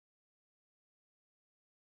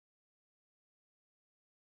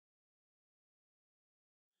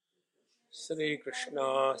Sri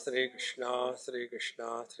Krishna, Sri Krishna, Sri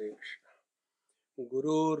Krishna, Sri Krishna.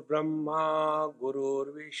 Gurur Brahma,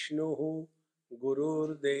 Gurur Vishnu,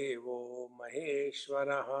 Gurur Devo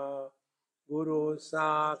Maheshwaraha, Guru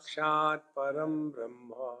Sakshat Param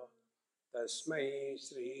Brahma, Tasmai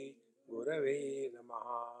Shri Gurave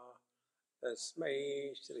Namaha,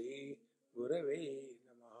 Tasmai Shri Gurave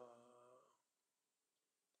Namaha.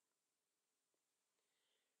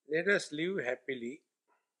 Let us live happily,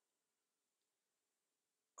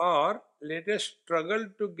 or let us struggle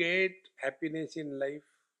to get happiness in life.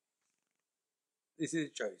 This is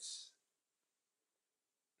choice.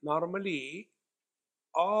 Normally,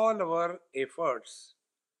 all our efforts,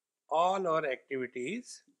 all our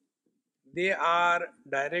activities, they are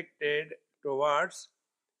directed towards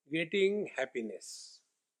getting happiness.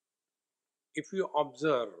 If you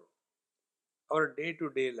observe our day to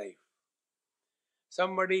day life,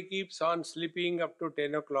 somebody keeps on sleeping up to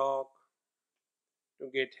 10 o'clock to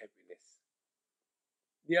get happiness.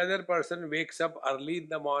 The other person wakes up early in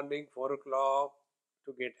the morning, 4 o'clock,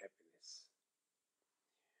 to get happiness.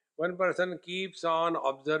 One person keeps on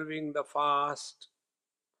observing the fast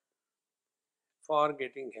for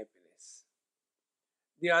getting happiness.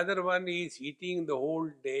 The other one is eating the whole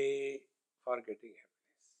day for getting happiness.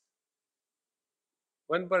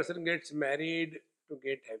 One person gets married to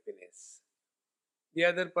get happiness. The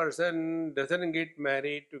other person doesn't get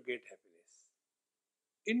married to get happiness.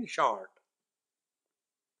 In short,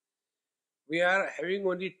 we are having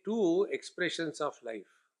only two expressions of life.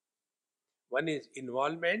 One is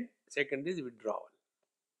involvement, second is withdrawal.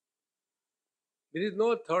 There is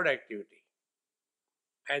no third activity.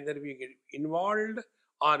 Either we get involved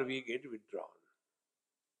or we get withdrawn.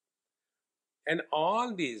 And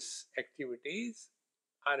all these activities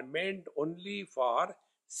are meant only for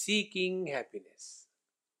seeking happiness.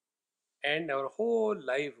 And our whole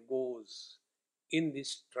life goes in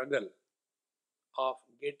this struggle of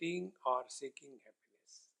getting or seeking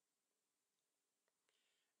happiness.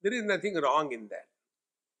 There is nothing wrong in that.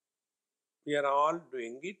 We are all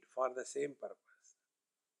doing it for the same purpose.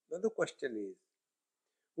 Now the question is,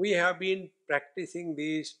 we have been practicing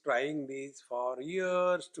this, trying this for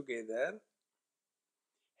years together.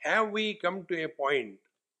 Have we come to a point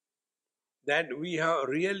that we have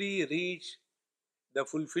really reached the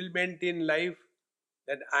fulfillment in life,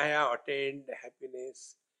 that I have attained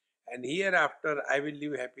happiness and hereafter I will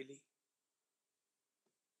live happily?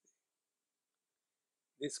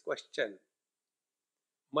 This question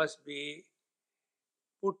must be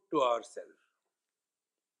put to ourselves.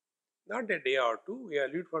 Not a day or two, we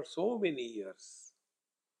have lived for so many years.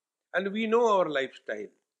 And we know our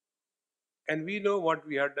lifestyle. And we know what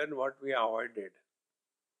we have done, what we have avoided.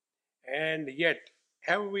 And yet,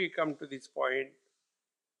 have we come to this point,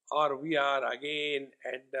 or we are again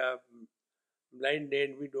at the blind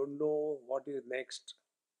end, we don't know what is next.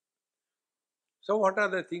 So what are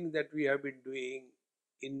the things that we have been doing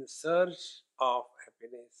in search of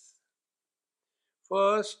happiness?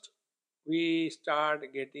 First, we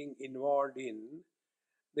start getting involved in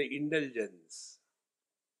the indulgence,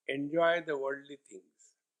 enjoy the worldly things.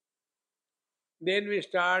 Then we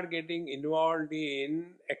start getting involved in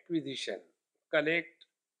acquisition, collect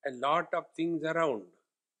a lot of things around.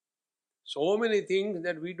 So many things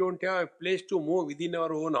that we don't have a place to move within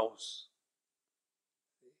our own house.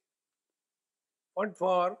 What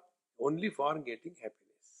for? Only for getting happiness.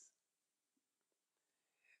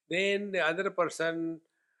 Then the other person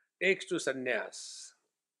takes to sannyas,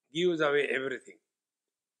 gives away everything,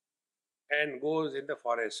 and goes in the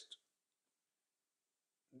forest.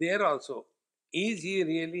 There also, is he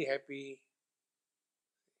really happy?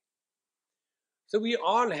 So we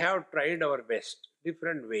all have tried our best,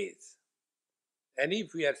 different ways. And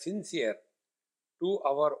if we are sincere to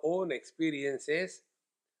our own experiences,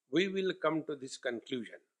 we will come to this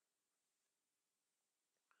conclusion.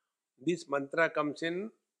 This mantra comes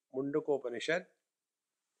in Mundakopanishad.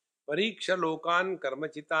 Pariksha lokan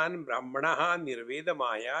karmachitan brahmanaha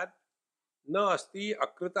nirvedamayat na asti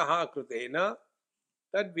akritaha krutena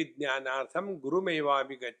tad vijnanartham gurumeva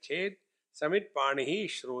vigached samit panihi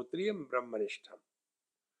shrotriyam brahmanishtam.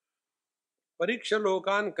 Pariksha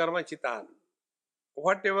lokan karmachitan.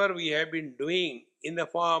 Whatever we have been doing in the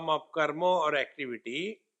form of karma or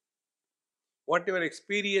activity, whatever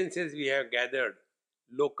experiences we have gathered,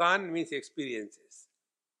 lokan means experiences.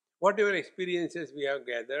 Whatever experiences we have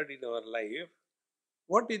gathered in our life,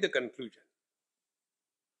 what is the conclusion?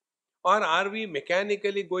 Or are we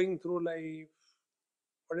mechanically going through life?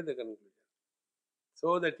 What is the conclusion?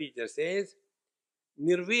 So the teacher says,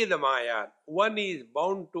 Nirvedamaya, one is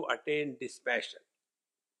bound to attain dispassion.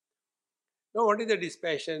 Now, what is the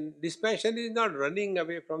dispassion? Dispassion is not running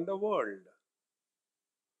away from the world.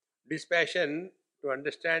 Dispassion, to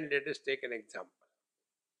understand, let us take an example.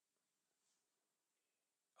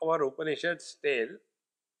 Our Upanishads tell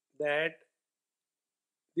that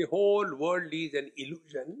the whole world is an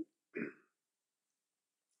illusion,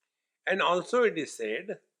 and also it is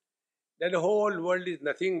said that the whole world is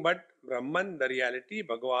nothing but Brahman, the reality,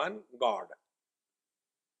 Bhagavan, God.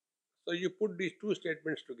 So you put these two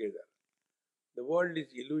statements together. The world is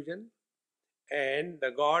illusion and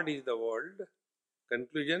the God is the world.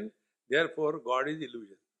 Conclusion, therefore God is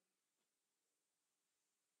illusion.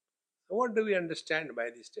 So what do we understand by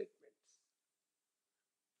these statements?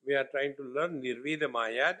 We are trying to learn Nirveda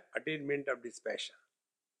Maya, attainment of dispassion.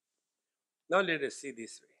 Now let us see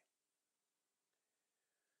this way.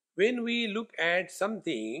 When we look at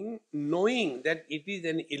something knowing that it is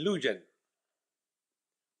an illusion,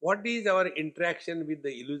 what is our interaction with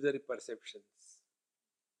the illusory perceptions?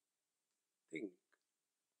 Think.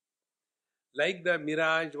 Like the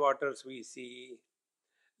mirage waters we see,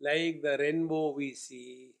 like the rainbow we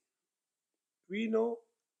see, we know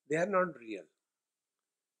they are not real.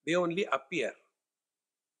 They only appear.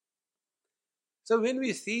 So when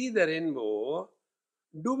we see the rainbow,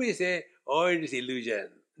 do we say, oh, it is illusion?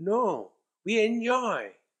 No, we enjoy.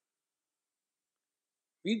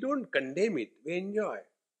 We don't condemn it, we enjoy.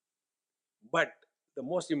 But the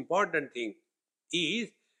most important thing is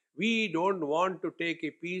we don't want to take a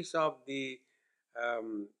piece of the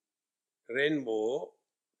um, rainbow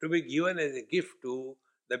to be given as a gift to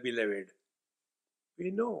the beloved.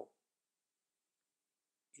 We know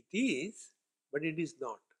it is, but it is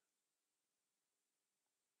not.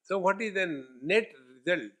 So, what is the net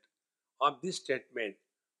result of this statement?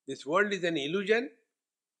 This world is an illusion.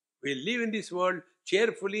 We live in this world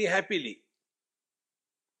cheerfully, happily.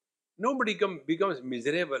 Nobody becomes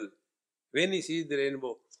miserable when he sees the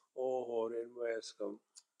rainbow. Oh, rainbow has come.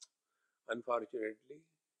 Unfortunately,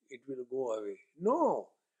 it will go away. No.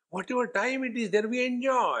 Whatever time it is there, we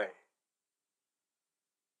enjoy.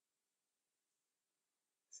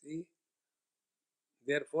 See?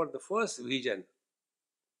 Therefore, the first vision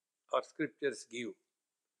our scriptures give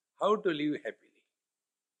how to live happily.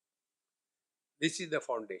 This is the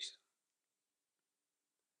foundation.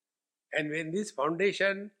 And when this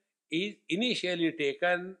foundation is initially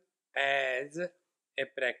taken as a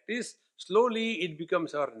practice, slowly it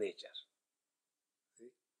becomes our nature. See?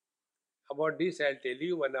 About this, I'll tell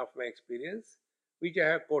you one of my experience, which I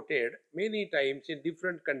have quoted many times in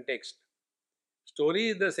different context. Story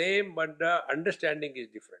is the same, but the understanding is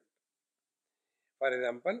different. For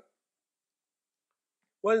example,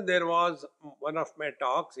 once there was one of my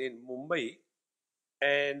talks in Mumbai,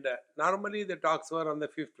 and normally the talks were on the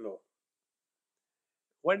fifth floor.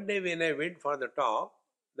 One day when I went for the talk,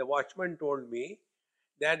 the watchman told me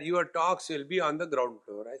that your talks will be on the ground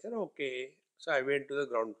floor. I said, okay. So I went to the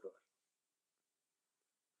ground floor.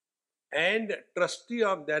 And trustee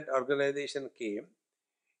of that organization came.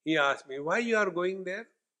 He asked me, why you are going there?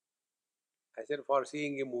 I said, for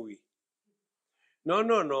seeing a movie. No,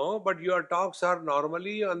 no, no, but your talks are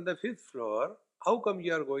normally on the fifth floor. How come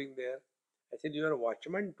you are going there? I said, your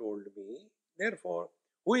watchman told me. Therefore,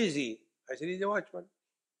 who is he? I said, he's a watchman.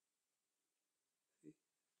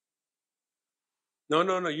 No,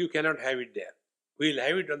 no, no, you cannot have it there. We will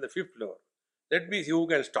have it on the fifth floor. Let me see who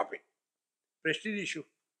can stop it. Prestige issue.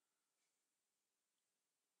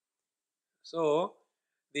 So,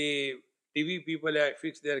 the TV people have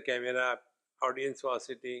fixed their camera, audience was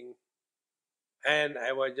sitting, and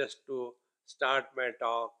I was just to start my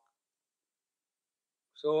talk.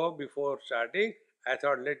 So, before starting, I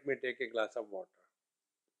thought, let me take a glass of water.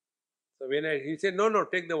 So, he said, no, no,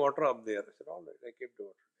 take the water up there. I said, all right, I kept the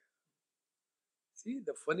water there. See,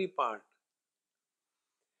 the funny part.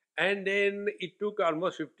 And then it took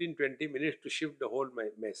almost 15-20 minutes to shift the whole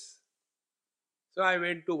mess. So I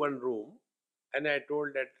went to one room and I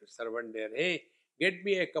told that servant there, hey, get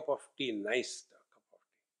me a cup of tea, nice cup of tea.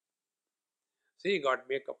 So he got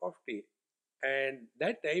me a cup of tea. And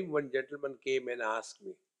that time one gentleman came and asked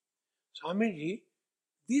me, Swamiji,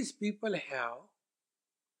 these people have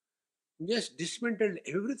just dismantled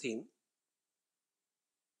everything.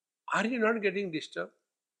 Are you not getting disturbed?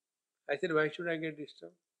 I said, why should I get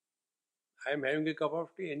disturbed? I am having a cup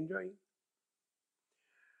of tea, enjoying.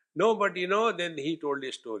 No, but then he told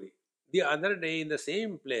a story. The other day in the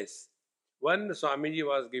same place, one Swamiji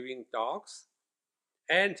was giving talks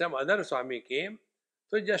and some other Swami came.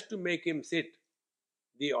 So just to make him sit,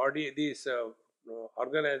 these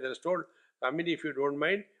organizers told, Swamiji, if you don't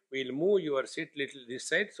mind, we'll move your seat little this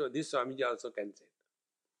side so this Swamiji also can sit.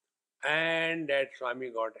 And that Swami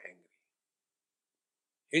got angry.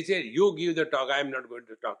 He said, "You give the talk, I am not going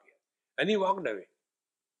to talk here." And he walked away.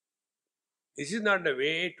 This is not the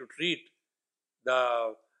way to treat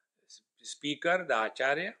the speaker, the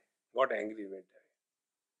acharya. Got angry, went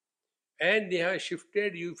away. And they have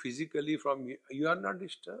shifted you physically from you. You are not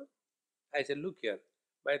disturbed. I said, "Look here,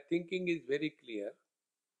 my thinking is very clear.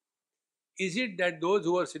 Is it that those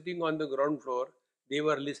who are sitting on the ground floor, they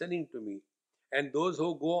were listening to me, and those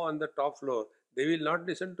who go on the top floor, they will not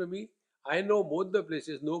listen to me? I know both the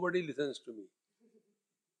places, nobody listens to me.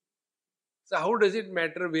 So how does it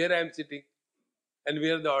matter where I am sitting and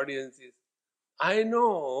where the audience is? I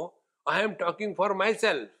know I am talking for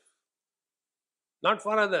myself, not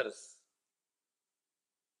for others."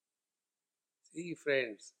 See,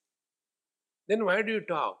 friends, then why do you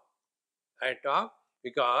talk? I talk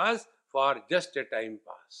because for just a time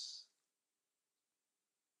pass.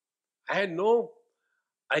 I had no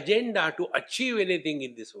agenda to achieve anything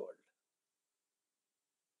in this world.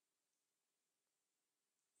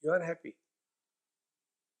 You are happy.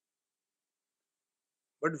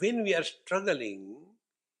 But when we are struggling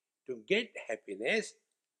to get happiness,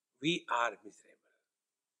 we are miserable.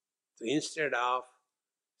 So instead of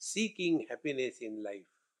seeking happiness in life,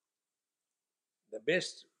 the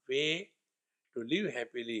best way to live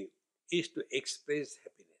happily is to express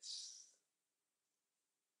happiness.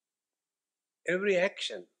 Every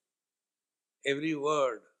action, every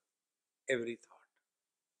word, every thought.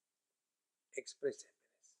 Express happiness.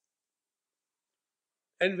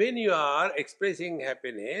 And when you are expressing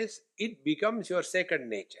happiness, it becomes your second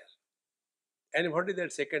nature. And what is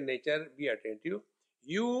that second nature? Be attentive.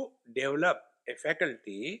 You develop a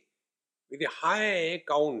faculty with a high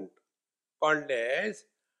count called as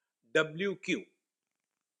WQ.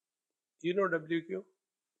 You know WQ?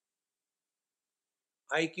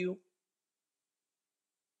 IQ?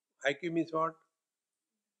 IQ means what?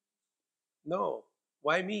 No.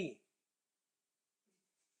 Why me?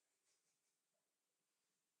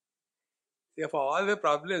 Therefore, all the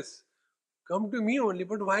problems come to me only,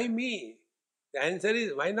 but why me? The answer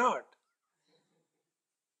is why not?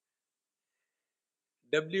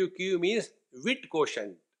 WQ means wit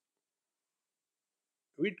quotient.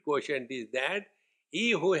 Wit quotient is that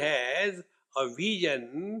he who has a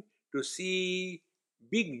vision to see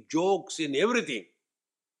big jokes in everything.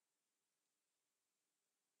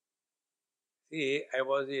 See, I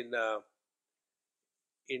was in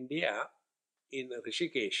India, in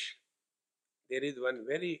Rishikesh. There is one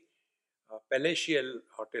very palatial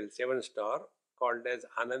hotel, 7-star, called as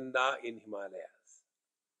Ananda in Himalayas.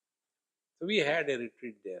 So we had a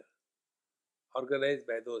retreat there, organized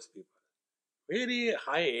by those people. Very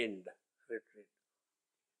high-end retreat.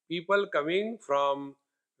 People coming from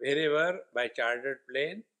wherever by chartered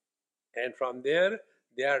plane, and from there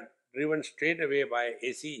they are driven straight away by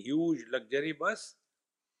AC huge luxury bus,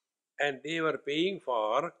 and they were paying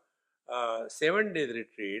for 7 days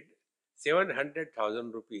retreat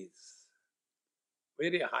 700,000 rupees.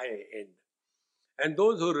 Very high end. And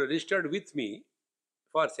those who registered with me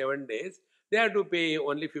for 7 days, they had to pay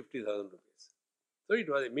only 50,000 rupees. So it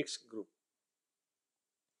was a mixed group.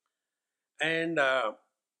 And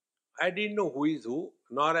I didn't know who is who,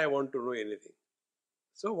 nor I want to know anything.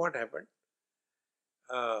 So what happened?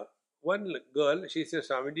 One girl, she said,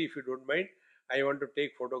 "Swamiji, if you don't mind, I want to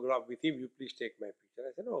take photograph with him. You please take my picture."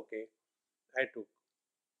 I said, "Okay." I took.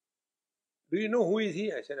 "Do you know who is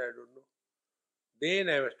he?" I said, "I don't know." Then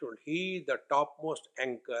I was told he is the topmost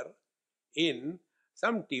anchor in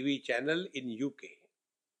some TV channel in UK.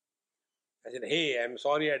 I said, "Hey, I'm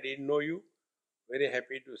sorry I didn't know you. Very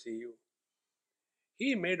happy to see you."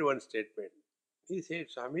 He made one statement. He said,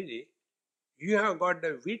 "Swamiji, you have got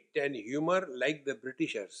the wit and humor like the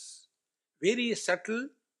Britishers. Very subtle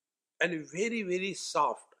and very, very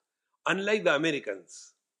soft, unlike the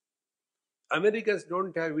Americans. Americans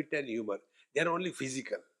don't have wit and humor. They are only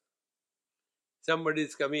physical. Somebody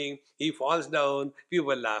is coming, he falls down,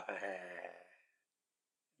 people laugh.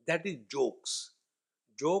 That is jokes.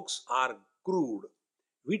 Jokes are crude.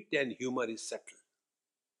 Wit and humor is subtle.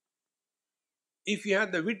 If you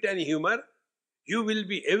have the wit and humor, you will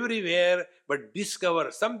be everywhere but discover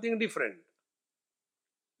something different.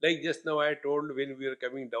 Like just now I told when we were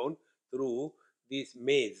coming down through this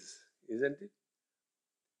maze, isn't it?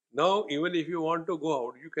 Now, even if you want to go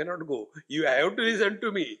out, you cannot go. You have to listen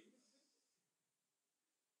to me.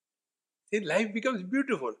 See, life becomes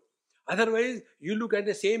beautiful. Otherwise, you look at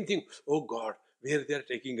the same thing. Oh God, where they are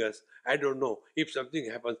taking us? I don't know. If something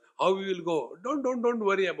happens, how we will go? Don't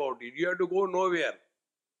worry about it. You have to go nowhere.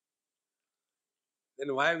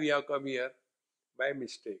 Then why we have come here? By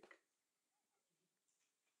mistake.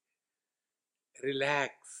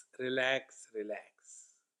 Relax, relax, relax.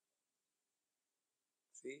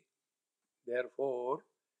 Therefore,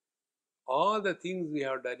 all the things we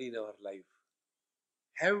have done in our life,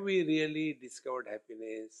 have we really discovered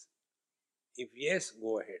happiness? If yes,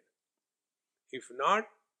 go ahead. If not,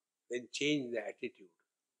 then change the attitude.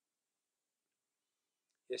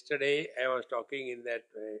 Yesterday, I was talking in that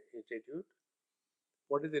institute.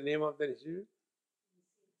 What is the name of the institute?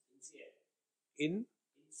 In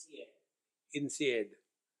INSEAD.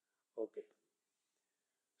 Okay.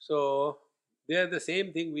 So, there the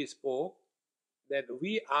same thing we spoke, that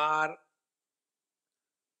we are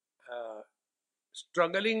uh,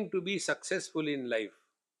 struggling to be successful in life.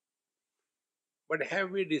 But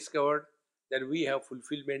have we discovered that we have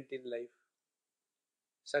fulfillment in life?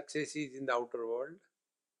 Success is in the outer world,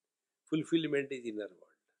 fulfillment is inner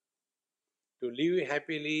world. To live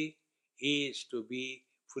happily is to be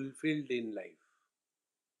fulfilled in life.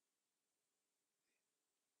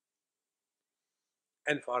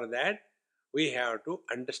 And for that, we have to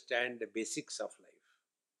understand the basics of life.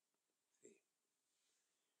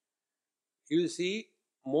 You see,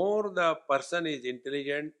 more the person is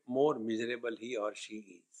intelligent, more miserable he or she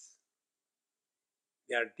is.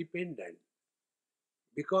 They are dependent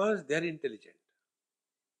because they are intelligent.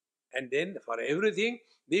 And then for everything,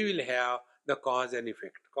 they will have the cause and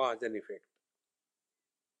effect, cause and effect.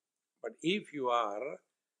 But if you are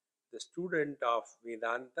the student of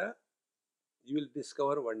Vedanta, you will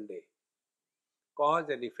discover one day cause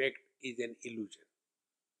and effect is an illusion.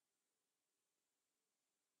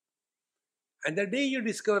 And the day you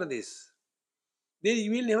discover this, then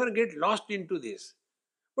you will never get lost into this.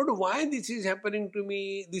 But why this is happening to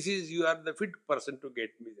me? This is, you are the fit person to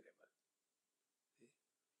get miserable.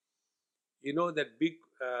 You know that big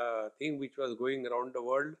thing which was going around the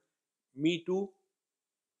world, Me Too.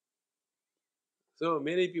 So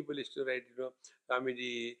many people used to write,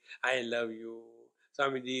 Swamiji, I love you.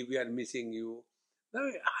 Swamiji, we are missing you. Now,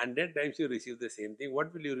 100 times you receive the same thing.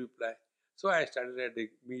 What will you reply? So I started writing,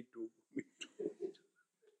 Me Too, Me Too.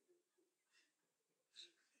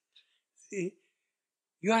 See,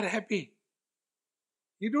 you are happy.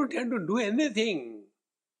 You don't have to do anything.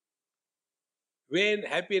 When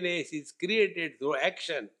happiness is created through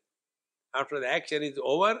action, after the action is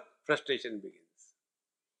over, frustration begins.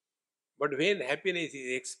 But when happiness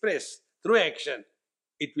is expressed through action,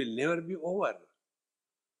 it will never be over.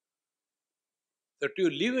 So to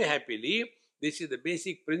live happily, this is the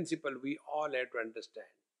basic principle we all have to understand.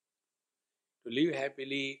 To live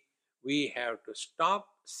happily, we have to stop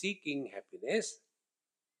seeking happiness,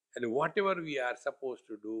 and whatever we are supposed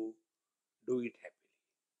to do it happily.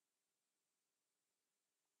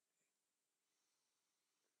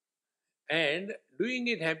 And doing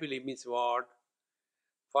it happily means what?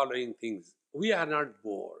 Following things. We are not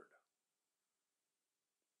bored.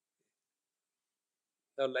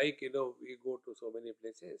 Now, like, we go to so many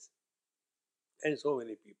places and so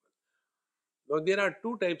many people. Now, there are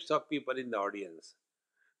two types of people in the audience.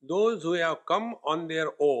 Those who have come on their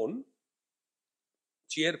own,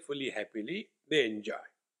 cheerfully, happily, they enjoy.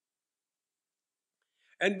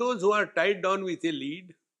 And those who are tied down with a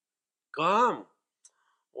lead, calm,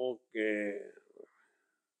 okay,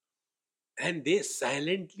 and they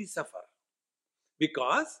silently suffer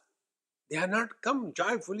because they are not come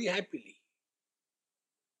joyfully, happily.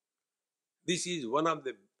 This is one of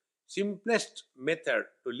the simplest method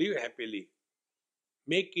to live happily.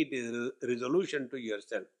 Make it a resolution to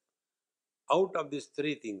yourself. Out of these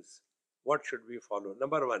three things, what should we follow?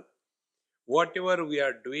 Number one, whatever we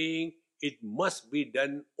are doing, it must be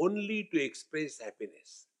done only to express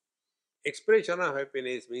happiness. Expression of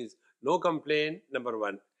happiness means no complaint, number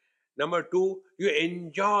one. Number two, you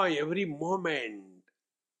enjoy every moment.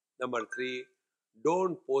 Number three,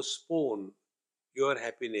 don't postpone your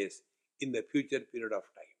happiness in the future period of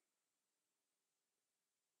time.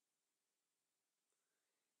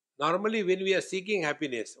 Normally, when we are seeking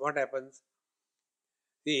happiness, what happens?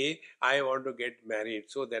 See, I want to get married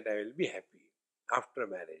so that I will be happy after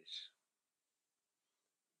marriage.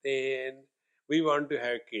 Then we want to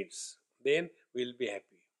have kids. Then we'll be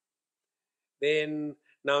happy. Then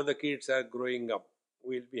now the kids are growing up.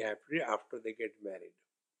 We'll be happy after they get married.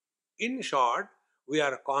 In short, we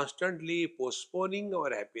are constantly postponing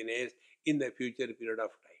our happiness in the future period of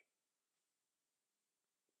time.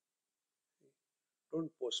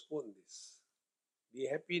 Don't postpone this. Be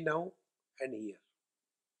happy now and here.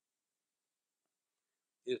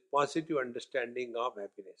 Is positive understanding of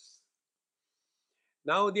happiness.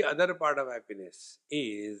 Now the other part of happiness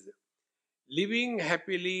is living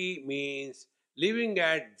happily means living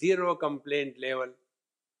at zero complaint level.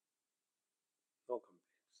 No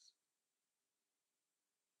complaints.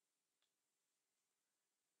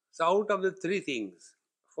 So out of the three things,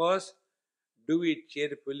 first, do it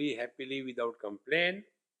cheerfully, happily, without complaint.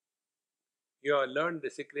 You have learned the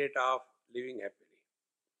secret of living happily.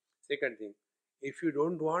 Second thing, if you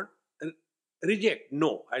don't want, reject.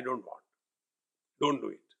 No, I don't want. Don't do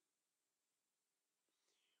it.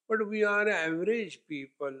 But we are average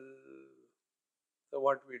people. So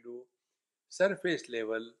what we do? Surface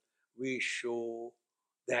level, we show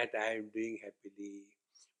that I am doing happily.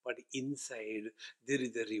 But inside there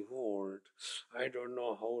is a revolt. I don't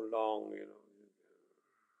know how long.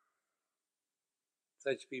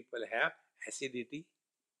 Such people have acidity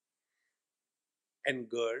and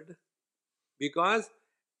GERD because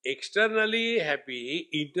externally happy,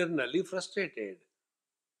 internally frustrated.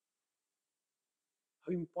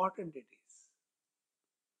 How important it is.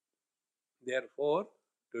 Therefore,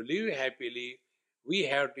 to live happily, we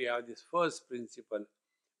have to have this first principle.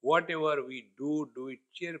 Whatever we do, do it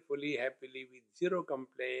cheerfully, happily, with zero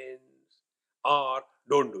complaints, or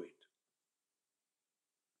don't do it.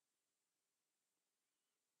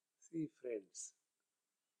 See, friends,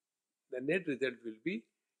 the net result will be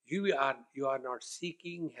you are not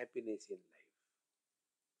seeking happiness in life.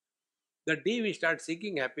 The day we start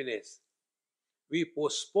seeking happiness, we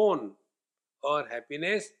postpone our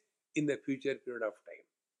happiness in the future period of time.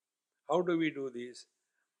 How do we do this?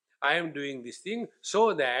 I am doing this thing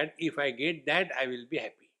so that if I get that, I will be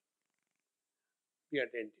happy. Be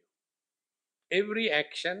attentive. Every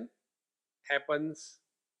action happens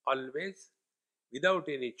always without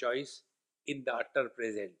any choice in the utter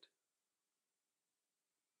present.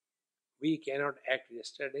 We cannot act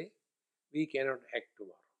yesterday, we cannot act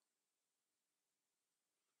tomorrow.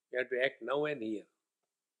 We have to act now and here.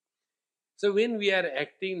 So when we are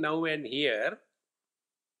acting now and here,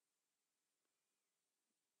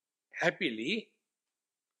 happily,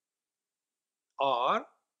 or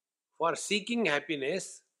for seeking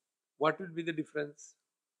happiness, what will be the difference?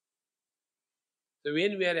 So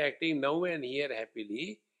when we are acting now and here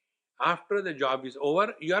happily, after the job is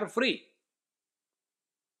over, you are free.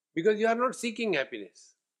 Because you are not seeking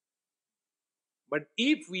happiness. But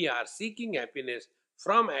if we are seeking happiness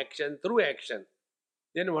from action, through action,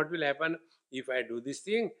 then what will happen? If I do this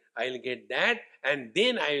thing, I will get that, and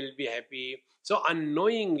then I will be happy. So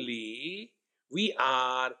unknowingly, we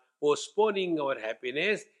are postponing our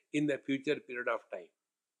happiness in the future period of time.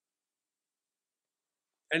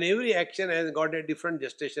 And every action has got a different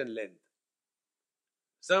gestation length.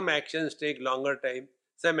 Some actions take longer time,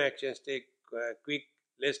 some actions take quick,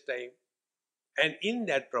 less time. And in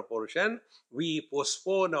that proportion, we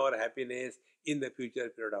postpone our happiness in the future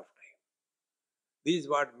period of time. This is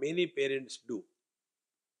what many parents do.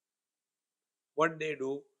 What they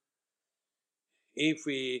do, if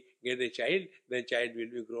we get a child, the child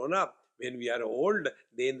will be grown up. When we are old,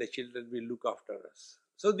 then the children will look after us.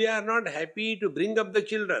 So they are not happy to bring up the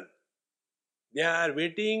children. They are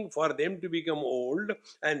waiting for them to become old,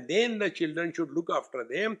 and then the children should look after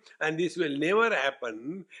them, and this will never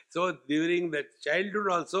happen. So during the childhood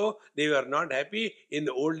also, they were not happy. In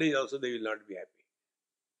the old age also, they will not be happy.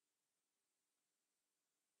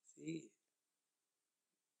 See,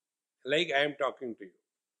 like I am talking to you,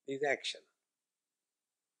 is action.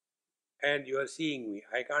 And you are seeing me.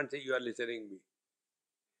 I can't say you are listening me.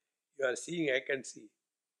 You are seeing, I can see.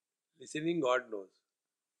 Listening, God knows.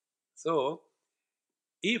 So,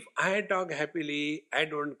 if I talk happily, I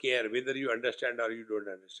don't care whether you understand or you don't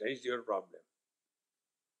understand. It's your problem.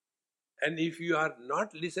 And if you are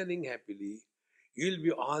not listening happily, you will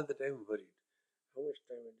be all the time worried. How much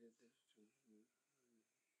time it is?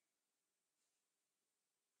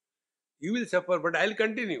 You will suffer, but I'll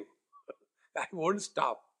continue. I won't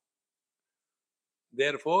stop.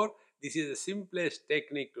 Therefore, this is the simplest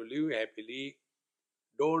technique to live happily.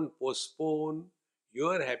 Don't postpone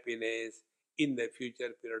your happiness in the future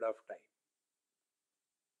period of time.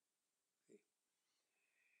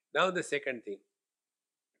 Now the second thing,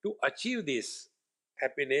 to achieve this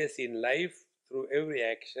happiness in life through every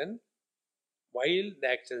action, while the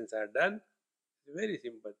actions are done, it's a very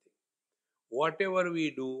simple thing. Whatever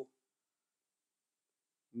we do,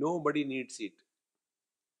 nobody needs it.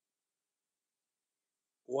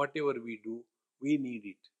 Whatever we do, we need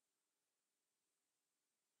it.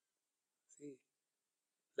 See,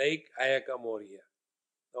 like I have come over here.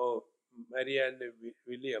 Now, Maria and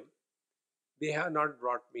William, they have not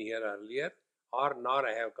brought me here earlier, or nor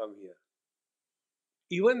I have come here.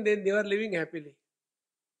 Even then, they were living happily.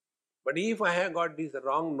 But if I have got this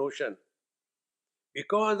wrong notion,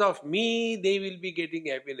 because of me they will be getting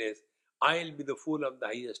happiness, I will be the fool of the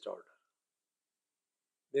highest order.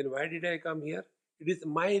 Then why did I come here? It is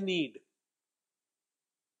my need.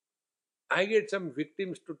 I get some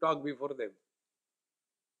victims to talk before them.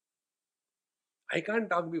 I can't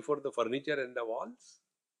talk before the furniture and the walls.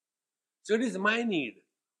 So it is my need.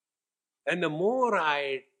 And the more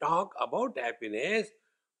I talk about happiness,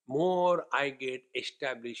 more I get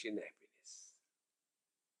established in happiness.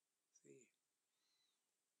 See,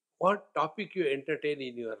 what topic you entertain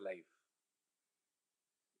in your life?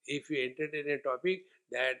 If you entertain a topic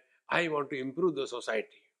that I want to improve the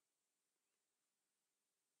society,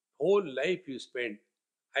 whole life you spend,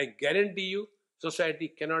 I guarantee you, society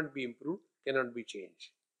cannot be improved, cannot be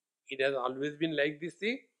changed. It has always been like this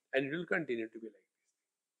thing, and it will continue to be like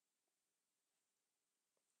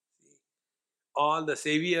this. See, all the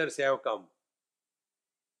saviors have come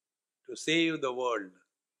to save the world.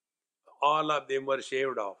 All of them were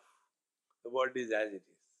shaved off. The world is as it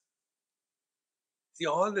is. See,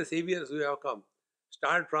 all the saviors who have come,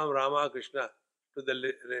 start from Rama, Krishna to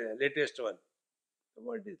the latest one. The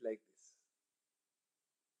world is like this.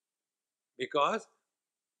 Because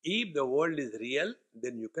if the world is real,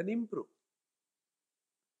 then you can improve.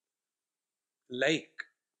 Like,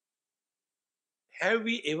 have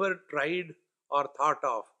we ever tried or thought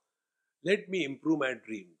of, let me improve my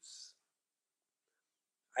dreams?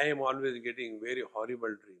 I am always getting very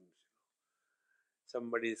horrible dreams.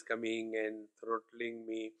 Somebody is coming and throttling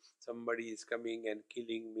me. Somebody is coming and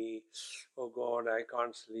killing me. Oh God, I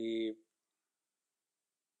can't sleep.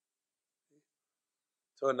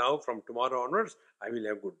 So now from tomorrow onwards, I will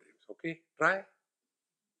have good dreams. Okay? Try.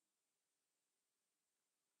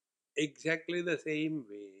 Exactly the same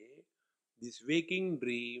way, this waking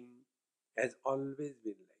dream has always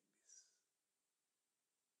been like this.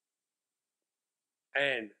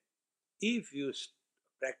 And if you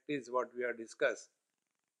practice what we have discussed,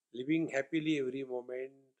 living happily every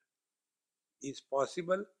moment is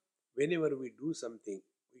possible whenever we do something.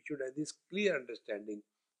 We should have this clear understanding.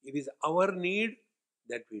 It is our need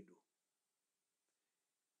that we do.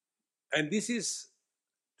 And this is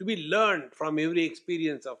to be learned from every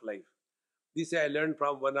experience of life. This I learned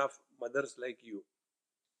from one of mothers like you.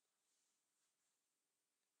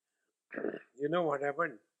 You know what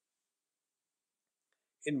happened?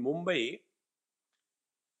 In Mumbai,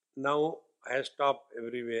 now I have stopped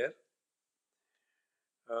everywhere.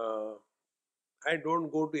 Uh, I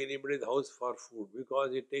don't go to anybody's house for food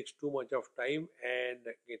because it takes too much of time and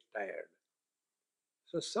get tired.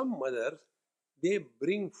 So some mothers, they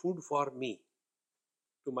bring food for me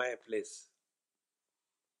to my place.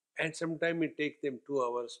 And sometimes it takes them 2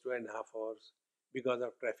 hours, 2.5 hours because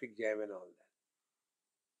of traffic jam and all that.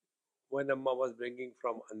 When Amma was bringing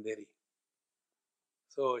from Andheri,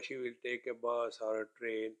 so she will take a bus or a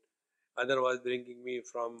train. Other was bringing me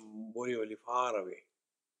from Borivali, far away.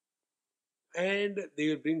 And they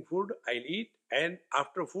will bring food, I'll eat, and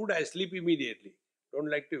after food I sleep immediately.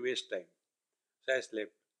 Don't like to waste time. So I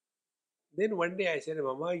slept. Then one day I said,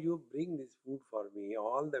 Mama, you bring this food for me,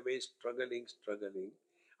 all the way struggling.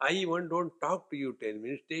 I even don't talk to you 10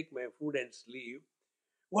 minutes, take my food and sleep.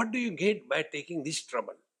 What do you get by taking this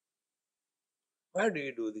trouble? Why do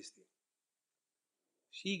you do this thing?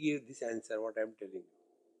 She gave this answer, what I am telling you.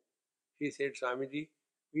 She said, Swamiji,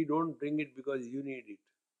 we don't bring it because you need it.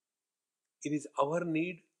 It is our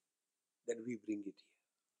need that we bring it here.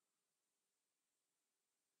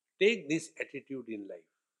 Take this attitude in life.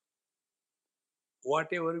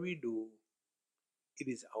 Whatever we do, it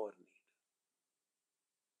is our need.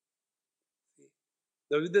 See?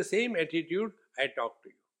 Now, with the same attitude, I talk to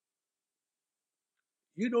you.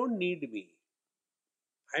 You don't need me.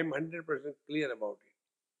 I am 100% clear about it.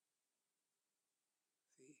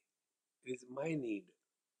 See? It is my need.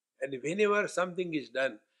 And whenever something is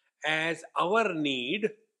done as our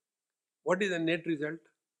need, what is the net result?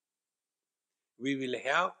 We will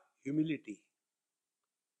have humility.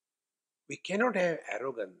 We cannot have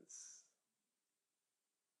arrogance.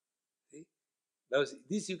 See? Now,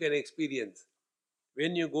 this you can experience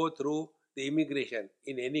when you go through the immigration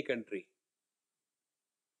in any country.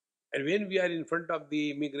 And when we are in front of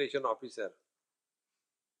the immigration officer,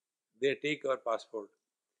 they take our passport.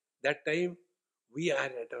 That time, we are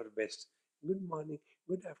at our best. Good morning,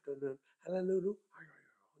 good afternoon, hello,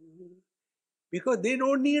 because they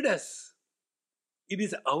don't need us. It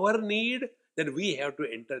is our need that we have to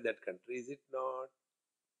enter that country, is it not?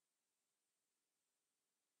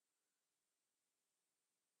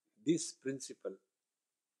 This principle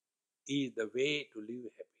is the way to live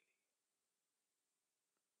happily.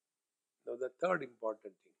 Now, the third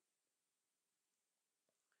important thing,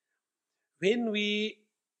 when we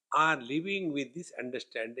are living with this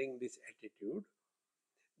understanding, this attitude,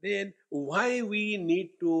 then why we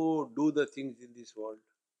need to do the things in this world?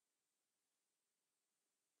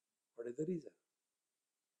 What is the reason?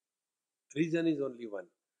 Reason is only one.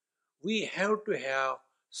 We have to have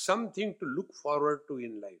something to look forward to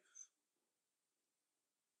in life.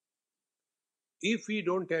 If we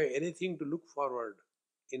don't have anything to look forward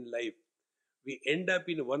in life, we end up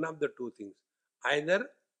in one of the two things, either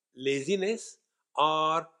laziness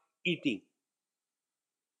or eating.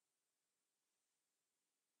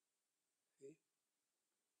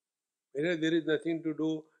 Whenever there is nothing to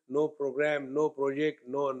do, no program, no project,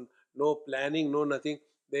 no planning, no nothing,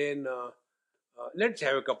 then let's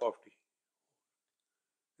have a cup of tea.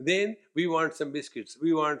 Then we want some biscuits,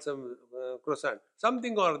 we want some croissant,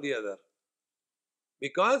 something or the other,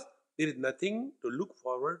 because there is nothing to look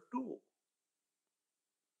forward to.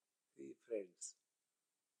 See, friends.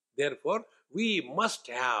 Therefore, we must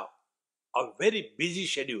have a very busy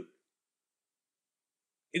schedule.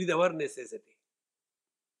 It is our necessity.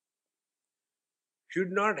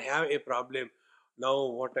 Should not have a problem. Now,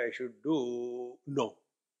 what I should do? No.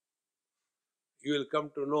 You will come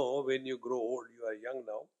to know when you grow old. You are young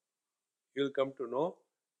now. You will come to know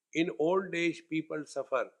in old age people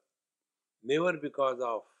suffer never because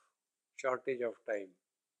of shortage of time,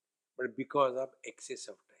 but because of excess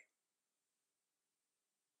of time.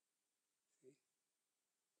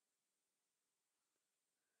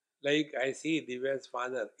 Like I see Divya's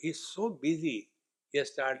father, he's so busy. He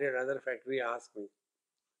has started another factory, asked me,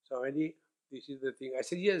 Swamiji, this is the thing. I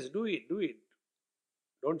said, yes, do it, do it.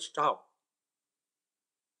 Don't stop.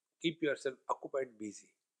 Keep yourself occupied, busy.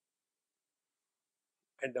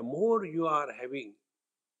 And the more you are having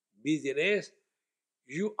busyness,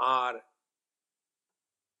 you are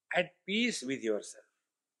at peace with yourself.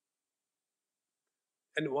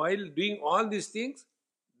 And while doing all these things,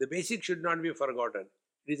 the basic should not be forgotten.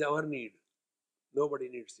 It is our need. Nobody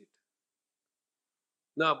needs it.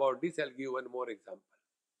 Now, about this, I'll give one more example.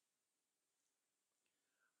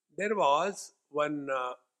 There was one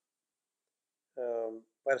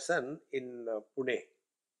person in Pune,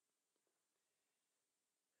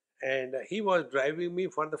 and he was driving me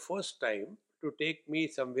for the first time to take me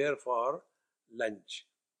somewhere for lunch.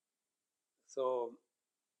 So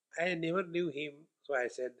I never knew him, so I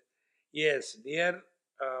said, yes, dear,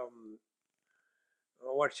 um,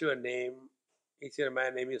 what's your name? He said, my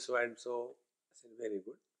name is so and so. I said, very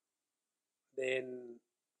good. Then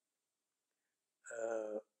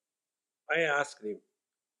I asked him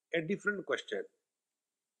a different question.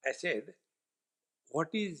 I said, what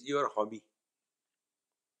is your hobby?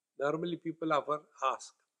 Normally people often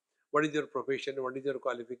ask, what is your profession? What is your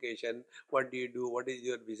qualification? What do you do? What is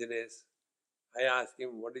your business? I asked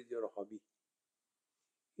him, what is your hobby?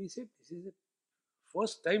 He said, this is the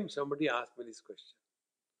first time somebody asked me this question.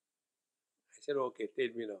 I said, okay,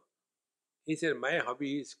 tell me now. He said, my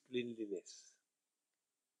hobby is cleanliness.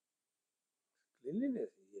 Cleanliness?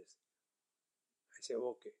 Yes. I said,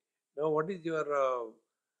 okay. Now, what is your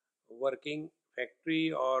working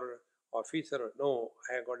factory or office? Or no,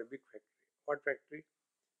 I have got a big factory. What factory?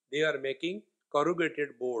 They are making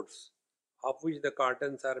corrugated boards, of which the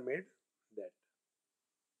cartons are made. That.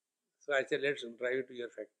 So I said, let's drive to your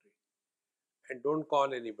factory and don't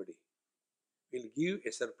call anybody. We'll give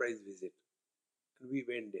a surprise visit. And we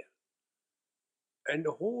went there. And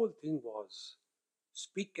the whole thing was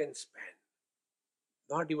spick and span.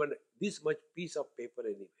 Not even this much piece of paper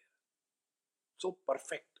anywhere. So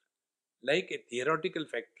perfect. Like a theoretical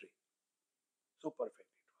factory. So perfect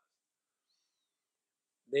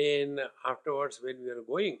it was. Then afterwards when we were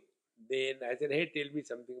going, then I said, hey, tell me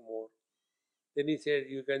something more. Then he said,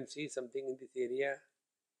 you can see something in this area.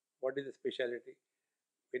 What is the specialty?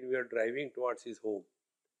 When we were driving towards his home,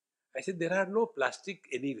 I said, there are no plastic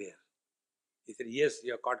anywhere. He said, yes,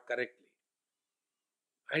 you are caught correctly.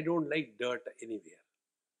 I don't like dirt anywhere.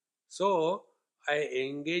 So I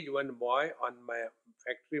engaged one boy on my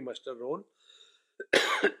factory muster roll,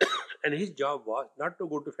 and his job was not to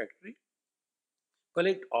go to factory,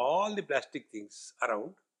 collect all the plastic things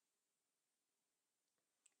around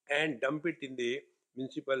and dump it in the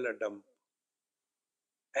municipal dump.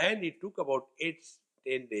 And it took about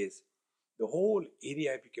 8-10 days. The whole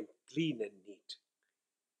area became clean and neat.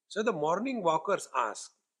 So the morning walkers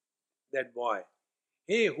asked that boy,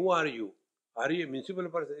 hey, who are you? Are you a municipal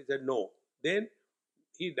person? He said, no. Then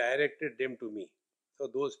he directed them to me. So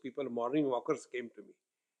those people, morning walkers, came to me.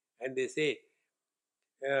 And they say,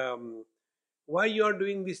 why you are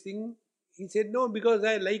doing this thing? He said, no, because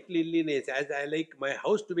I like cleanliness. As I like my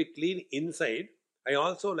house to be clean inside, I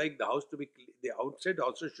also like the house to be clean. The outside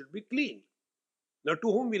also should be clean. Now,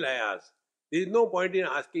 to whom will I ask? There is no point in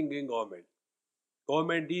asking the government.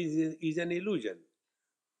 Government is an illusion.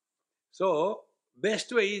 So,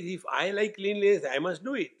 best way is if I like cleanliness, I must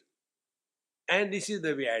do it. And this is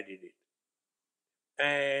the way I did it.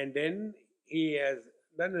 And then he has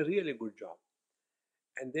done a really good job.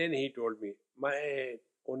 And then he told me, my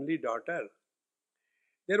only daughter,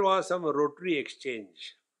 there was some rotary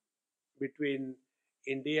exchange between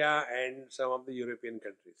India and some of the European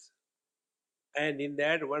countries. And in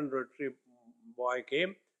that, one rotary boy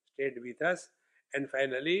came, stayed with us, and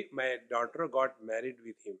finally my daughter got married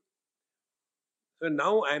with him. So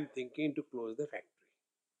now I am thinking to close the factory.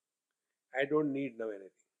 I don't need now anything.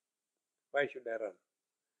 Why should I run?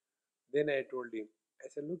 Then I told him, I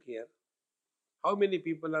said, look here, how many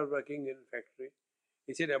people are working in factory?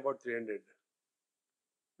 He said, about 300.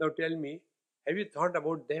 Now tell me, have you thought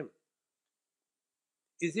about them?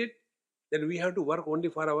 Is it that we have to work only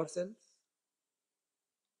for ourselves?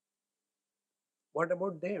 What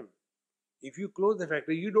about them? If you close the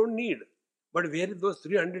factory, you don't need. But where those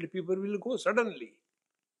 300 people will go suddenly?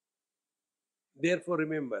 Therefore,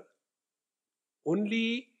 remember,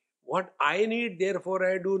 only what I need, therefore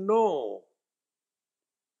I do. No.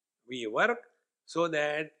 We work so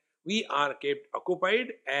that we are kept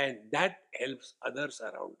occupied, and that helps others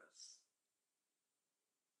around us.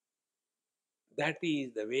 That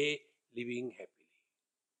is the way living happily.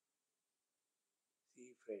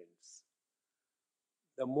 See, friends,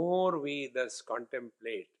 the more we thus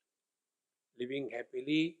contemplate living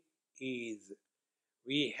happily, is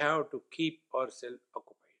we have to keep ourselves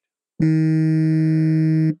occupied.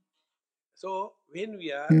 So when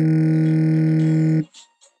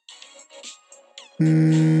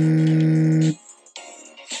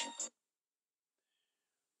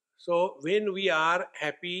we are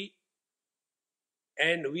happy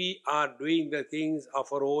and we are doing the things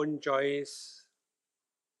of our own choice,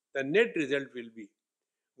 the net result will be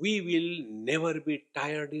we will never be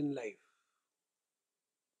tired in life.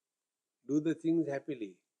 Do the things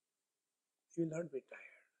happily, you will not be tired.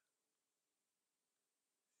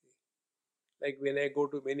 Like when I go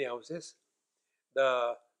to many houses,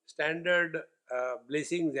 the standard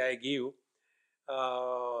blessings I give,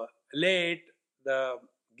 let the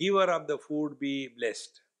giver of the food be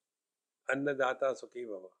blessed. Annadata Sukhi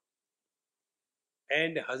Bhava.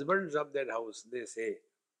 And husbands of that house, they say,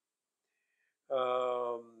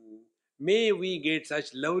 may we get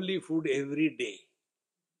such lovely food every day,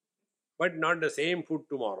 but not the same food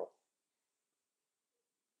tomorrow.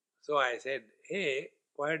 So I said, hey,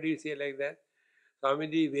 why do you say like that?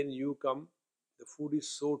 Swamiji, when you come, the food is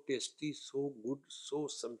so tasty, so good, so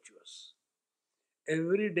sumptuous.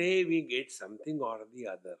 Every day we get something or the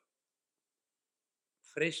other.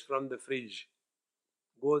 Fresh from the fridge,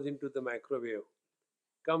 goes into the microwave,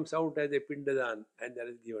 comes out as a pindadan, and that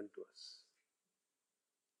is given to us.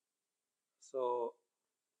 So,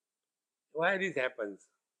 why this happens?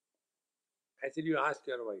 I said, you ask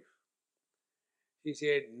your wife. She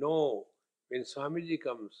said, no, when Swamiji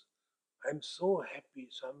comes, I'm so happy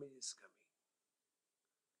Swamiji is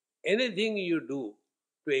coming. Anything you do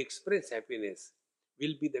to express happiness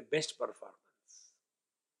will be the best performance.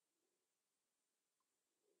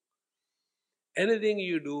 Anything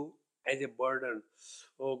you do as a burden,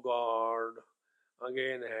 oh God,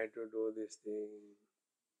 again I had to do this thing.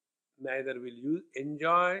 Neither will you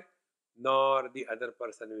enjoy nor the other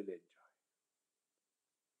person will enjoy.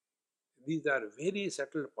 These are very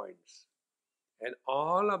subtle points, and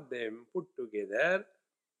all of them put together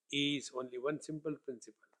is only one simple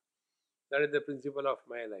principle. That is the principle of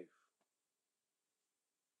my life.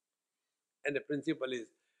 And the principle is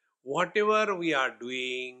whatever we are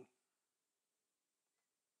doing,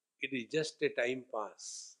 it is just a time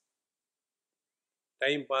pass.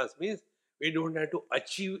 Time pass means we don't have to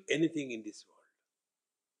achieve anything in this world,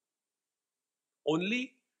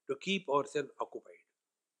 only to keep ourselves occupied.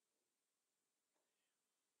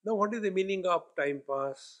 Now, what is the meaning of time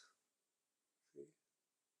pass?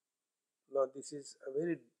 Now, this is a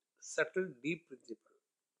very subtle, deep principle.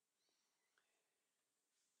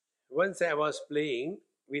 Once I was playing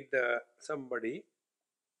with somebody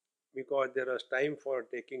because there was time for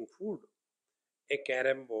taking food, a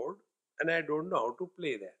carom board, and I don't know how to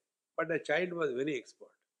play that. But the child was very expert.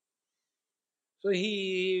 So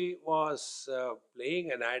he was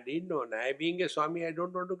playing, and I didn't know. And I, being a Swami, I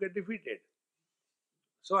don't want to get defeated.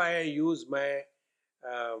 So I use my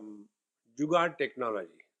Jugaad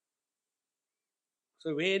technology.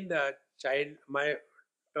 So when the child, my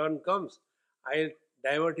turn comes, I'll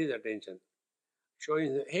divert his attention,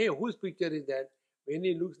 showing him, hey, whose picture is that? When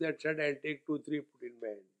he looks that side, I'll take 2, 3, put in my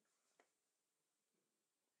hand.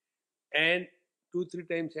 And 2, 3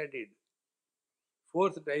 times I did.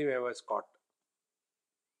 Fourth time I was caught.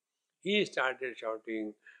 He started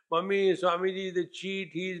shouting, Mummy, Swamiji is a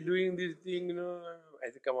cheat, he is doing this thing. I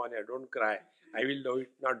said, come on, don't cry. I will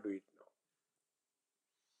not do it now.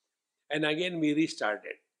 and again we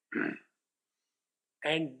restarted.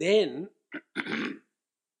 And then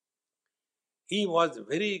he was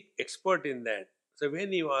very expert in that. So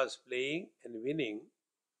when he was playing and winning,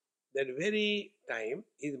 that very time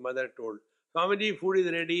his mother told, Swamiji, food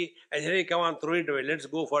is ready. I said, hey, come on, throw it away. Let's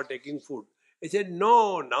go for taking food. He said,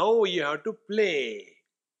 no, now you have to play.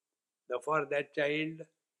 Now for that child,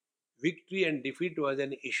 victory and defeat was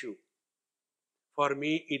an issue. For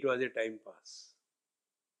me, it was a time pass.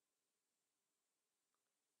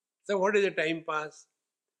 So what is a time pass?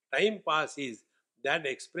 Time pass is that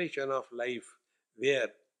expression of life where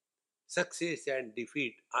success and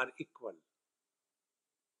defeat are equal.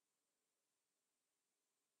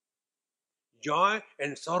 Joy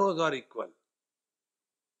and sorrows are equal.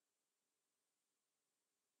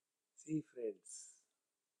 See, friends,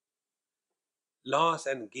 loss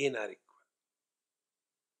and gain are equal.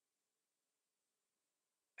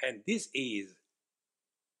 And this is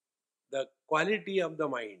the quality of the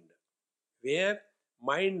mind, where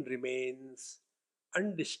mind remains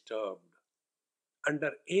undisturbed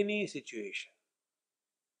under any situation.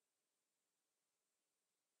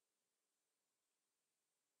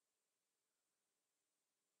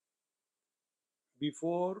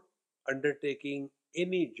 Before undertaking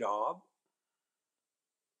any job,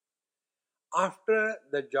 after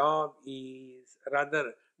the job is,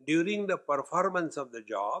 rather during the performance of the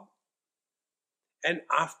job, and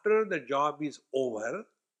after the job is over,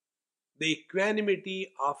 the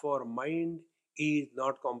equanimity of our mind is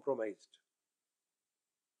not compromised.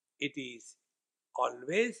 It is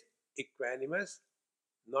always equanimous,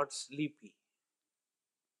 not sleepy.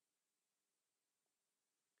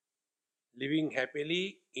 Living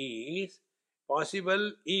happily is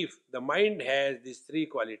possible if the mind has these three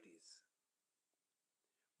qualities.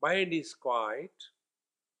 Mind is quiet,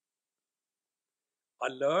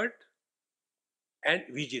 alert, and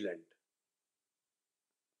vigilant.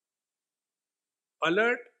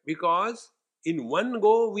 Alert because in one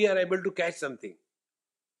go we are able to catch something.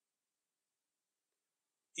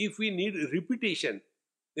 If we need repetition,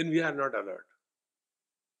 then we are not alert.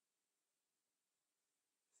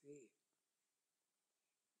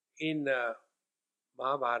 In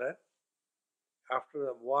Mahabharata, after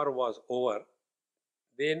the war was over,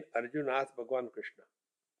 then Arjuna asked Bhagwan Krishna.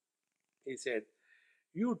 He said,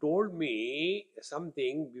 you told me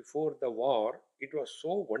something before the war, it was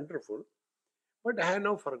so wonderful, but I have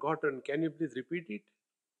now forgotten. Can you please repeat it?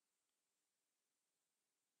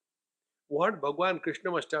 What Bhagwan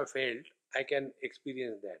Krishna must have felt, I can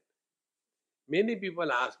experience that. Many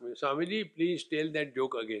people ask me, Swamiji, please tell that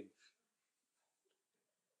joke again.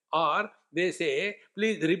 Or they say,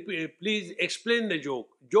 please repeat, please explain the joke.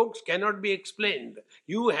 Jokes cannot be explained.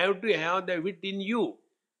 You have to have the wit in you.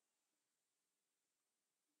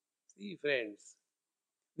 See, friends,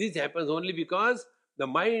 this happens only because the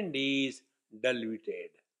mind is dull-witted.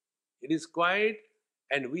 It is quiet,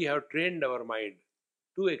 and we have trained our mind.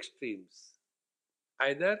 Two extremes.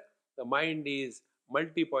 Either the mind is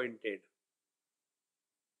multi-pointed,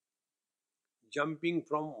 jumping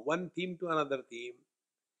from one theme to another theme,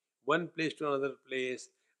 one place to another place,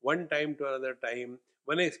 one time to another time,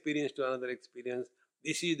 one experience to another experience.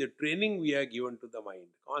 This is the training we are given to the mind,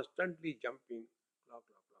 constantly jumping.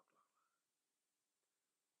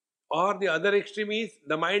 Or the other extreme is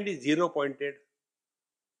the mind is zero pointed.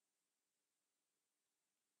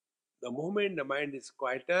 The moment the mind is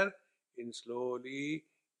quieter, and slowly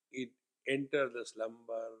it enters the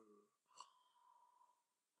slumber.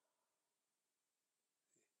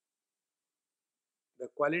 The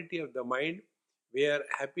quality of the mind, where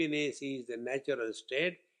happiness is the natural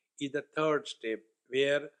state, is the third step,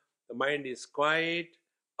 where the mind is quiet,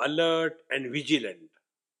 alert, and vigilant.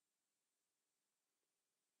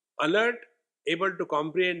 Alert, able to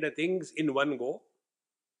comprehend the things in one go.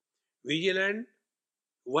 Vigilant,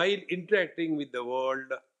 while interacting with the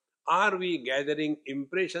world, are we gathering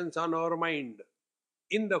impressions on our mind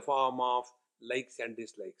in the form of likes and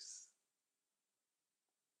dislikes?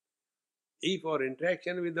 If our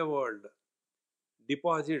interaction with the world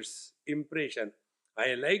deposits impression,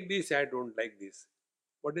 I like this, I don't like this,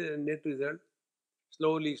 what is the net result?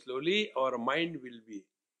 Slowly, our mind will be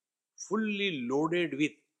fully loaded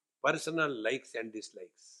with personal likes and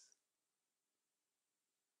dislikes.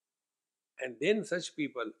 And then such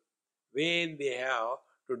people, when they have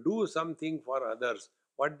to do something for others,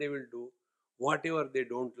 what they will do? Whatever they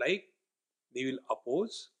don't like, they will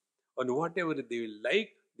oppose, and whatever they will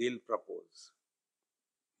like, they will propose.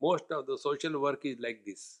 Most of the social work is like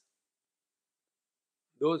this.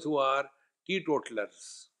 Those who are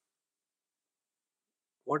teetotalers,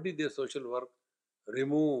 what is their social work?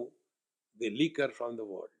 Remove the liquor from the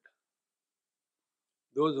world.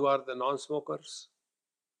 Those who are the non-smokers,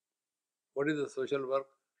 what is the social work?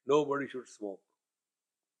 Nobody should smoke.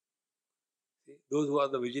 See, those who are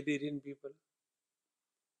the vegetarian people,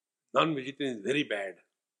 non-vegetarian is very bad.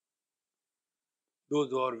 Those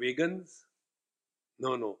who are vegans,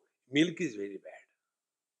 no, milk is very bad.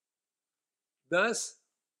 Thus,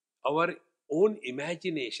 our own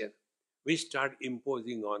imagination, we start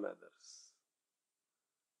imposing on others.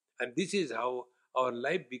 And this is how our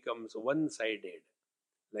life becomes one-sided.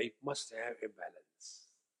 Life must have a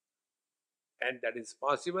balance. And that is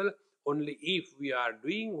possible only if we are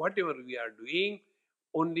doing whatever we are doing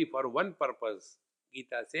only for one purpose.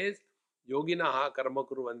 Gita says, Yoginaha karma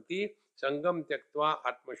kurvanti sangam tyaktva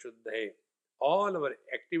atma shuddhaye. All our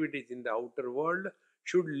activities in the outer world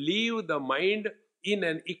should leave the mind in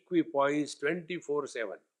an equipoise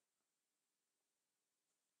 24/7.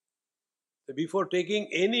 So before taking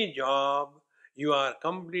any job, you are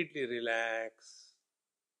completely relaxed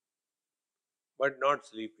but not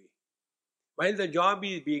sleepy. While the job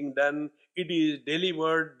is being done, it is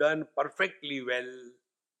delivered, done perfectly well.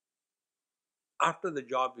 After the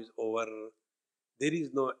job is over, there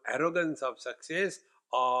is no arrogance of success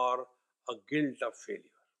or a guilt of failure.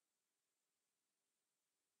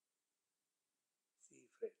 See,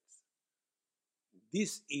 friends,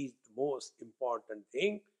 this is the most important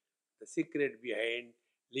thing, the secret behind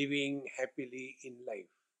living happily in life.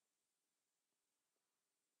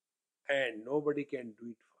 And nobody can do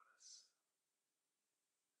it for us.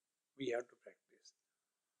 We have to practice.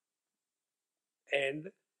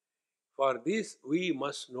 And for this, we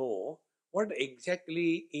must know what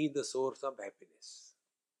exactly is the source of happiness.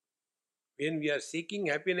 When we are seeking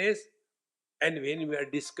happiness and when we are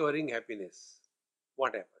discovering happiness,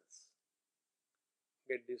 what happens?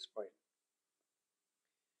 Get this point.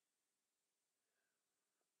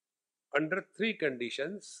 Under three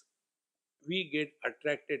conditions, we get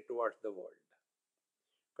attracted towards the world.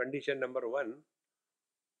 Condition number one,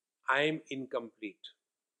 I am incomplete.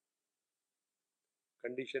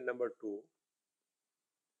 Condition number two,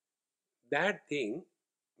 that thing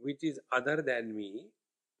which is other than me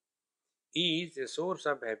is a source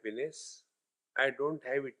of happiness. I don't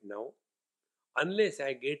have it now. Unless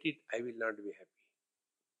I get it, I will not be happy.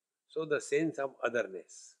 So the sense of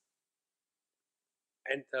otherness.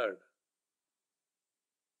 And third,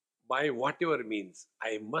 by whatever means,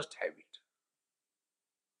 I must have it.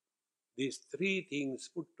 These three things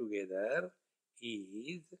put together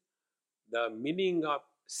is the meaning of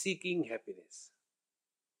seeking happiness.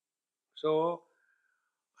 So,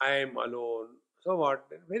 I am alone. So what?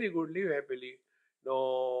 Very good, live happily.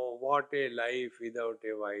 No, what a life without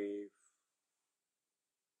a wife.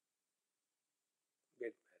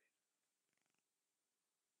 Get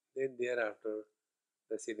married. Then thereafter,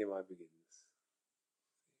 the cinema begins.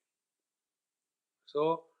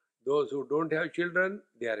 So, those who don't have children,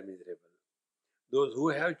 they are miserable. Those who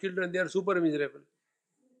have children, they are super miserable.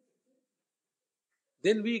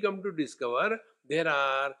 Then we come to discover there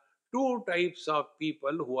are two types of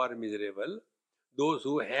people who are miserable, those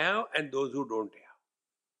who have and those who don't have.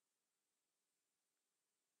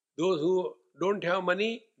 Those who don't have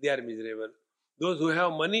money, they are miserable. Those who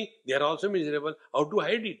have money, they are also miserable. How to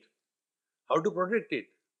hide it? How to protect it?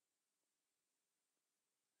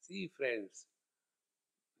 See, friends,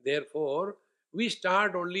 therefore, we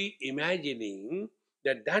start only imagining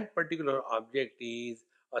that that particular object is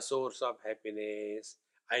a source of happiness.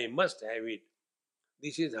 I must have it.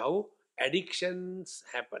 This is how addictions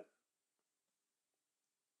happen.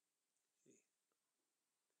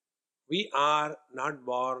 We are not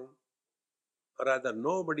born, or rather,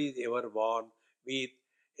 nobody is ever born with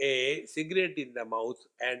a cigarette in the mouth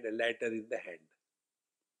and a lighter in the hand.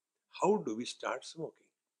 How do we start smoking?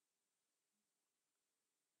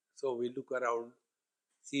 So we look around,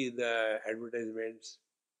 see the advertisements,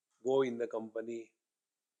 go in the company,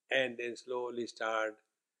 and then slowly start.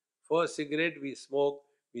 First cigarette we smoke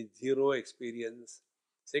with zero experience.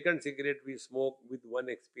 Second cigarette we smoke with one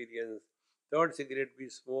experience. Third cigarette we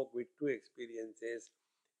smoke with two experiences.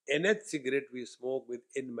 Nth cigarette we smoke with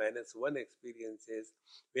n minus 1 experiences.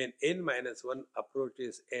 When n minus 1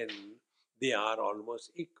 approaches n, they are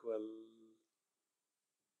almost equal.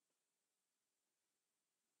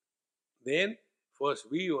 Then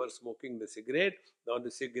first we were smoking the cigarette, now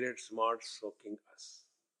the cigarette starts smoking us.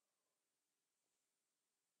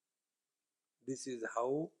 This is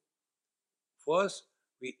how first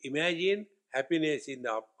we imagine happiness in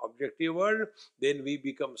the objective world, then we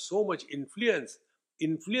become so much influence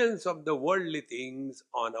of the worldly things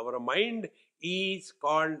on our mind is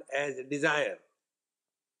called as desire.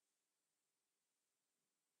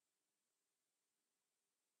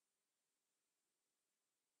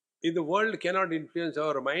 If the world cannot influence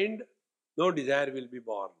our mind, no desire will be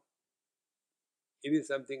born. It is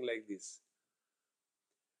something like this.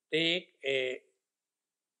 Take a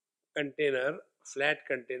container, flat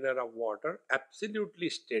container of water, absolutely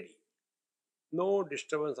steady. No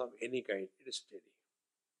disturbance of any kind, it is steady.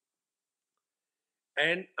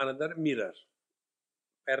 And another mirror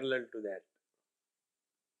parallel to that.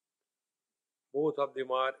 Both of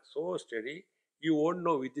them are so steady, you won't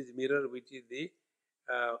know which is mirror, which is the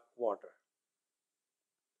water.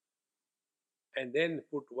 And then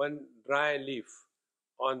put one dry leaf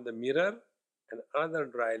on the mirror and another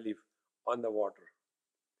dry leaf on the water.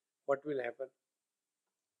 What will happen?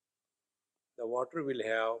 The water will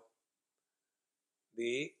have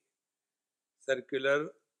the circular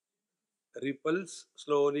ripples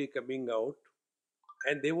slowly coming out,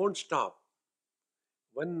 and they won't stop.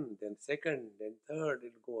 One, then second, then third,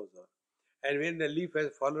 it goes on. And when the leaf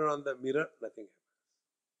has fallen on the mirror, nothing happens.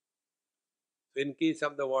 So, in case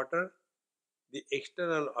of the water, the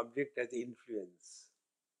external object has influence.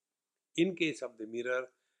 In case of the mirror,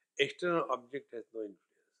 external object has no influence.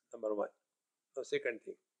 Number one. Now, second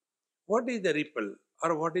thing, what is the ripple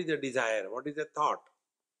or what is the desire? What is the thought?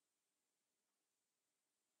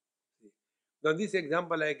 Now, this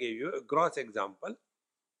example I gave you, a gross example,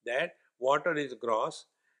 that water is gross,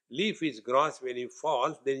 leaf is gross when it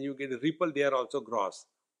falls, then you get a ripple, they are also gross.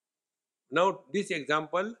 Now, this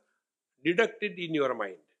example, deduct it in your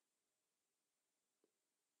mind.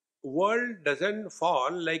 World doesn't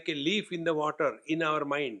fall like a leaf in the water in our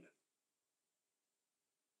mind.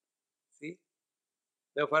 See?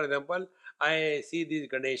 Now, for example, I see this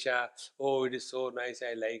Ganesha, oh, it is so nice,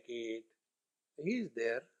 I like it. He is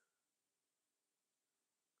there.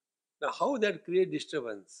 Now, how that creates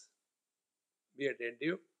disturbance? Be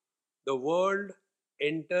attentive. The world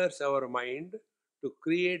enters our mind to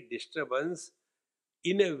create disturbance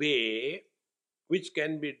in a way which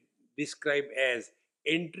can be described as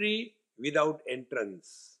entry without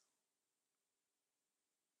entrance.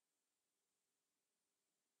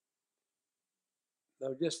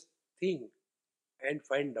 Now just think and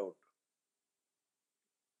find out.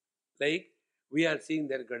 Like we are seeing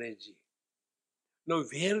that Ganeshji. Now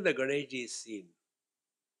where the Ganeshji is seen?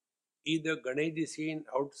 Either Ganesh is seen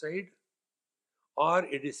outside or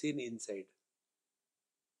it is seen inside.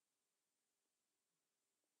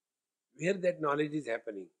 Where that knowledge is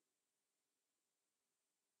happening?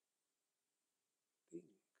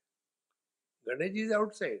 Ganesh is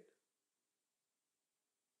outside.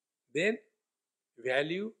 Then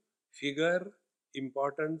value, figure,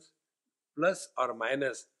 importance, plus or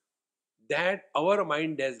minus, that our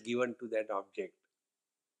mind has given to that object.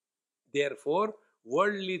 Therefore,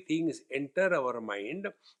 worldly things enter our mind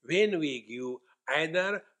when we give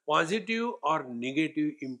either positive or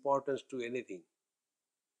negative importance to anything.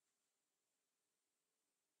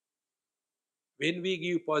 When we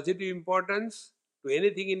give positive importance to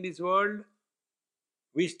anything in this world,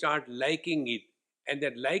 we start liking it. And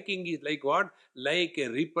that liking is like what? Like a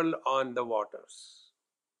ripple on the waters.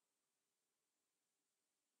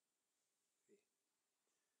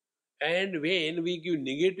 And when we give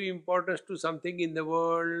negative importance to something in the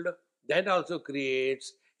world, that also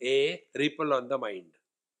creates a ripple on the mind.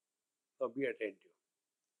 So be attentive.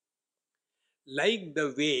 Like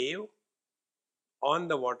the wave on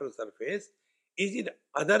the water surface, is it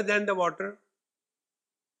other than the water?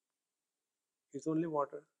 It's only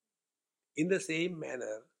water. In the same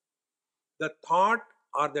manner, the thought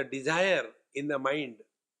or the desire in the mind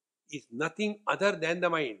is nothing other than the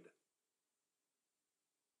mind.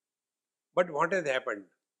 But what has happened?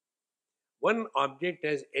 One object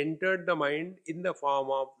has entered the mind in the form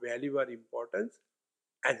of value or importance.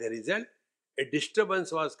 As a result, a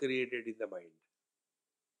disturbance was created in the mind.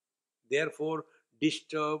 Therefore,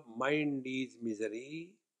 disturbed mind is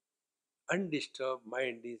misery, undisturbed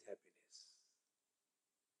mind is happiness.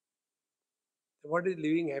 So what is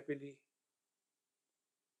living happily?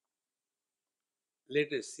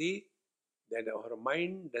 Let us see that our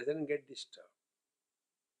mind doesn't get disturbed.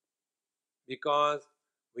 Because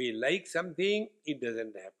we like something, it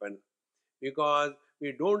doesn't happen. Because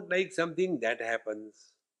we don't like something, that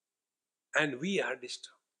happens. And we are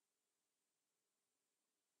disturbed.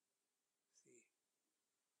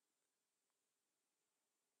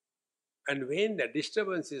 And when the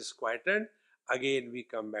disturbance is quietened, again we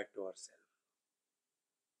come back to ourselves.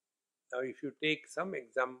 Now, if you take some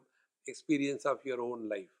experience of your own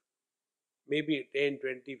life, maybe 10,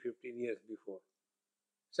 20, 15 years before,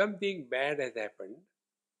 something bad has happened,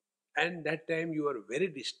 and that time you are very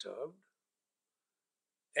disturbed,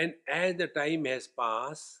 and as the time has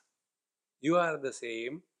passed, you are the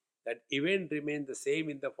same, That event remains the same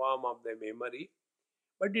in the form of the memory,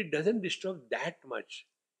 but it doesn't disturb that much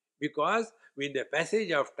because with the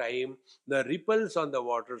passage of time, the ripples on the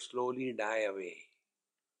water slowly die away.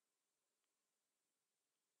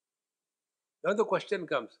 Now the question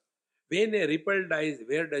comes, when a ripple dies,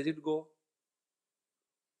 where does it go?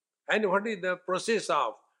 And what is the process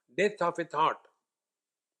of death of a thought?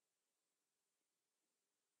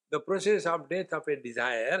 The process of death of a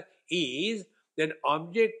desire is that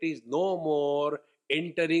object is no more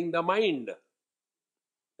entering the mind.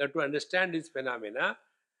 Now to understand this phenomena,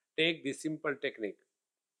 take this simple technique.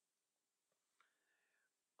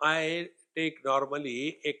 I take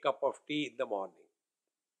normally a cup of tea in the morning,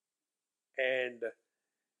 and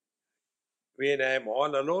when I am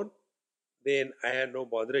all alone, then I have no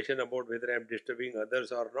botheration about whether I am disturbing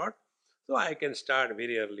others or not. So I can start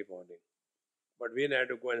very early morning. But when I have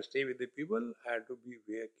to go and stay with the people, I have to be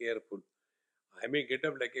very careful. I may get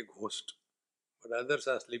up like a ghost, but others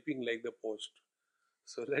are sleeping like the post.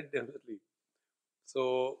 So let them sleep.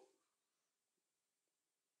 So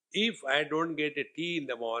if I don't get a tea in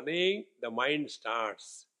the morning, the mind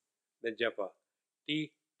starts the japa.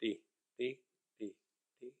 Tea, tea, tea, tea,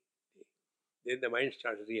 tea, tea. Then the mind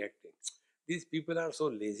starts reacting. These people are so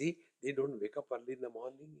lazy, they don't wake up early in the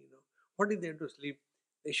morning. What is there to sleep?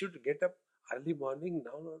 They should get up early morning.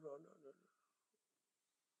 No, no, no, no, no.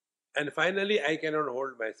 And finally, I cannot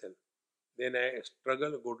hold myself. Then I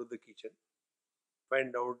struggle, go to the kitchen,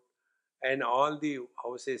 find out, and all the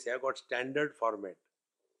houses have got standard format.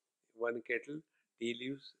 One kettle, tea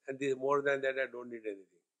leaves, and this more than that, I don't need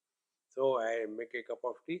anything. So I make a cup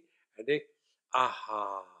of tea and take,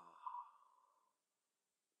 aha.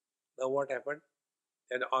 Now what happened?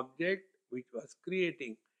 An object which was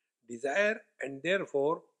creating desire and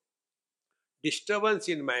therefore disturbance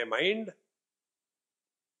in my mind,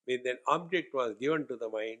 when an object was given to the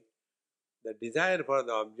mind, the desire for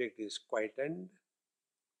the object is quietened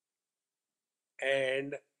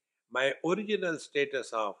and my original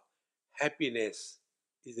status of happiness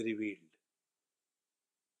is revealed.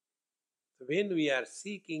 So when we are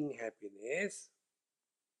seeking happiness,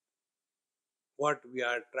 what we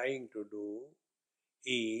are trying to do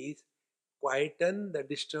is quieten the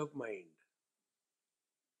disturbed mind.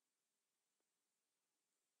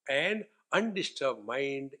 And undisturbed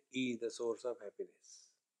mind is the source of happiness.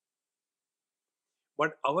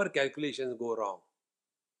 But our calculations go wrong.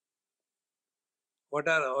 What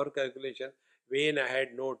are our calculations? When I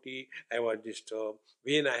had no tea, I was disturbed.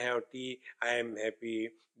 When I have tea, I am happy.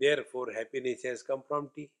 Therefore, happiness has come from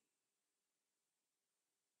tea.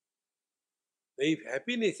 If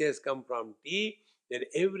happiness has come from tea, then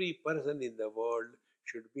every person in the world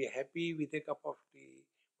should be happy with a cup of tea.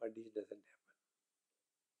 But this doesn't happen.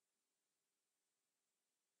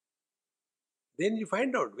 Then you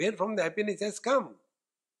find out where from the happiness has come.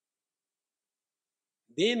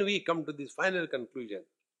 Then we come to this final conclusion.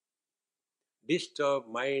 Disturbed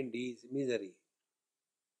mind is misery.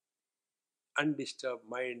 Undisturbed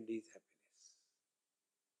mind is happiness.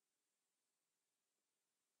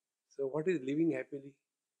 So what is living happily?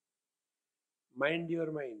 Mind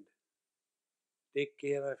your mind. Take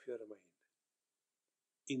care of your mind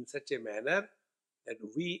in such a manner that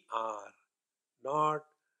we are not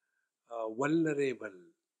vulnerable,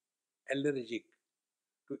 allergic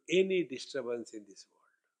to any disturbance in this world.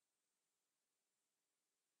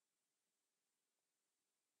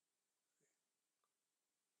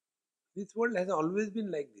 This world has always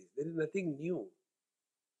been like this. There is nothing new.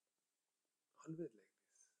 Always like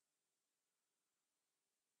this.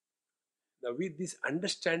 Now, with this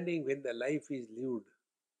understanding, when the life is lived,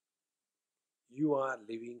 you are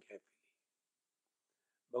living happily.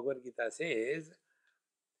 Bhagavad Gita says,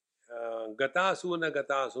 Gatasu na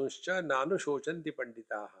gatasunshcha nanu shochanti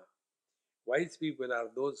panditaha. Wise people are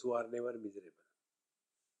those who are never miserable.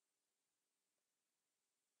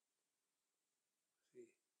 See?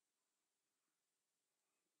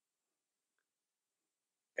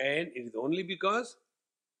 And it is only because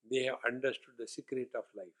they have understood the secret of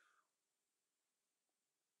life.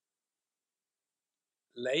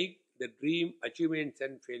 Like the dream achievements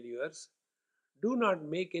and failures do not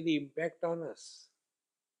make any impact on us.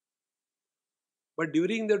 But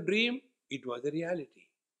during the dream, it was a reality.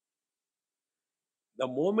 The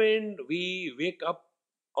moment we wake up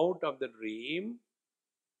out of the dream,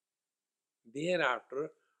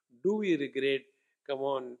 thereafter, do we regret, come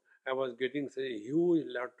on, I was getting such a huge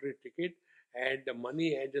lottery ticket and the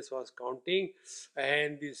money I just was counting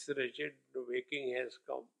and this wretched waking has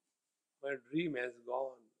come. My dream has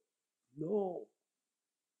gone. No.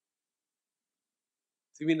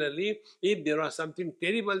 Similarly, if there was something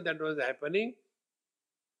terrible that was happening,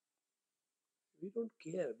 We don't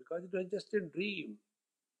care because it was just a dream.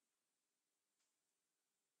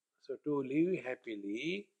 So to live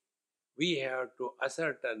happily, we have to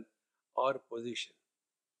ascertain our position.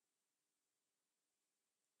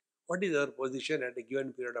 What is our position at a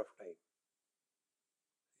given period of time?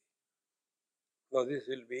 Now this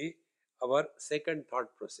will be our second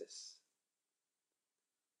thought process.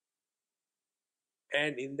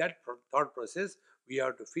 And in that thought process, we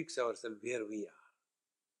have to fix ourselves where we are.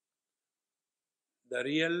 The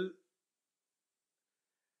real,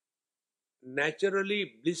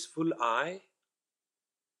 naturally blissful I.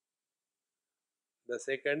 The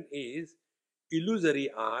second is illusory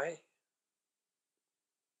I.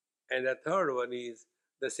 And the third one is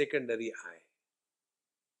the secondary I.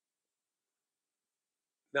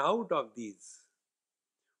 Now, out of these,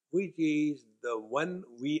 which is the one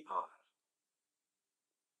we are?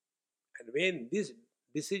 And when this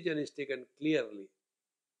decision is taken clearly,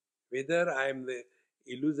 whether I am the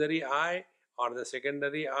illusory I or the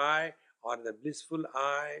secondary I or the blissful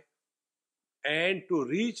I, and to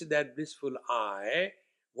reach that blissful I,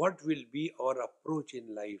 what will be our approach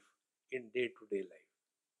in life, in day-to-day life?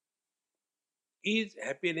 Is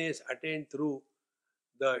happiness attained through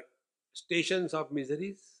the stations of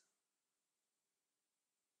miseries?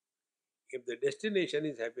 If the destination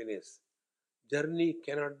is happiness, journey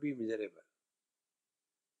cannot be miserable.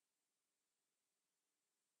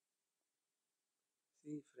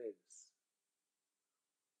 See, friends.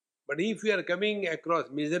 But if you are coming across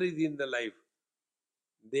miseries in the life,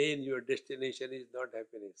 then your destination is not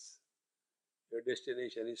happiness. Your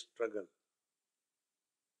destination is struggle.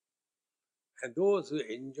 And those who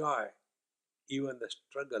enjoy even the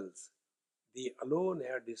struggles, they alone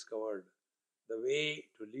have discovered the way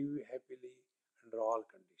to live happily under all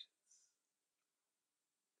conditions.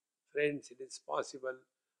 Friends, it is possible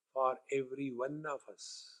for every one of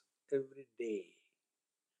us, every day,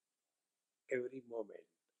 every moment.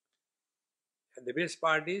 And the best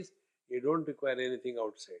part is, you don't require anything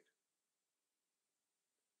outside.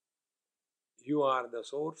 You are the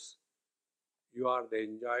source, you are the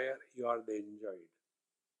enjoyer, you are the enjoyed.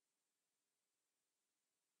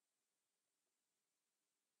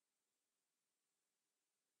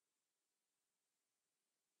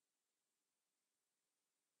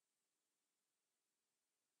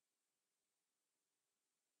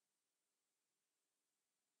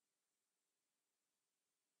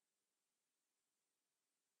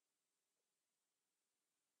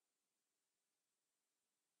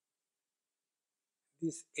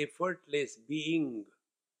 This effortless being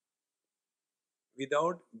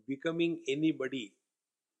without becoming anybody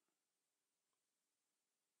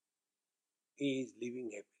is living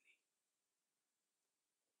happily.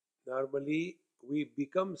 Normally, we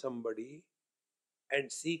become somebody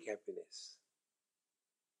and seek happiness.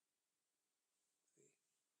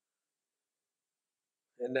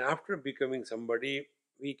 And after becoming somebody,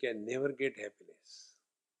 we can never get happiness.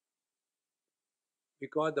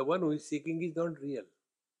 Because the one who is seeking is not real.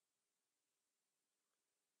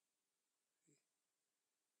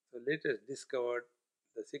 So let us discover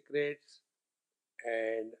the secrets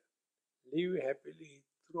and live happily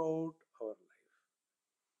throughout our life.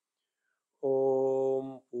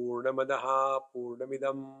 Om Purnamadaha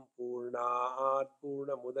Purnamidam Purnat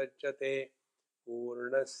Purnamudachyate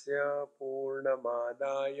Purnasya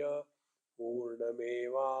Purnamadaya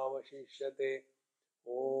Purnamevavashishyate.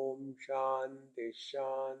 Om Shanti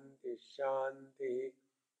Shanti Shanti.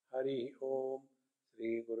 Hari Om.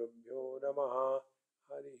 Sri Gurubhyo Namaha.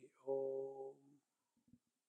 Hari Om.